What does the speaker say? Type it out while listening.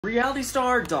Reality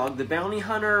star Dog the Bounty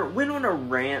Hunter went on a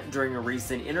rant during a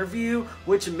recent interview,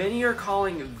 which many are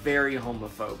calling very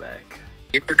homophobic.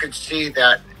 You can see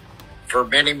that for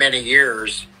many, many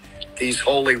years, these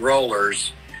holy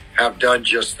rollers have done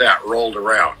just that, rolled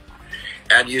around.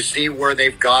 And you see where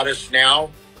they've got us now?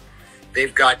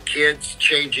 They've got kids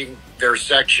changing their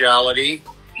sexuality.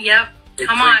 Yep. They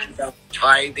Come on. preach about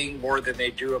tithing more than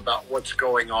they do about what's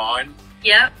going on.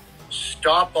 Yep.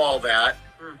 Stop all that.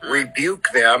 Rebuke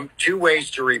them. 2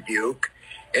 ways to rebuke.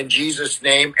 In Jesus'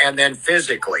 name, and then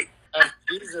physically.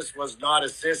 Jesus was not a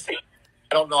sissy.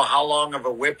 I don't know how long of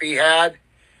a whip he had,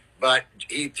 but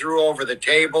he threw over the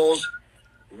tables,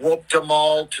 whooped them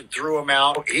all, threw them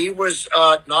out. He was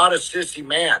not a sissy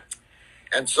man.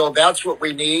 And so that's what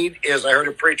we need is, I heard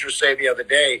a preacher say the other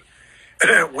day,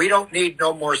 we don't need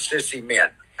no more sissy men.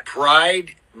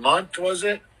 Pride month, was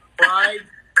it? Pride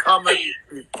coming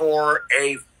before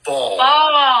a fall.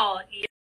 Fall.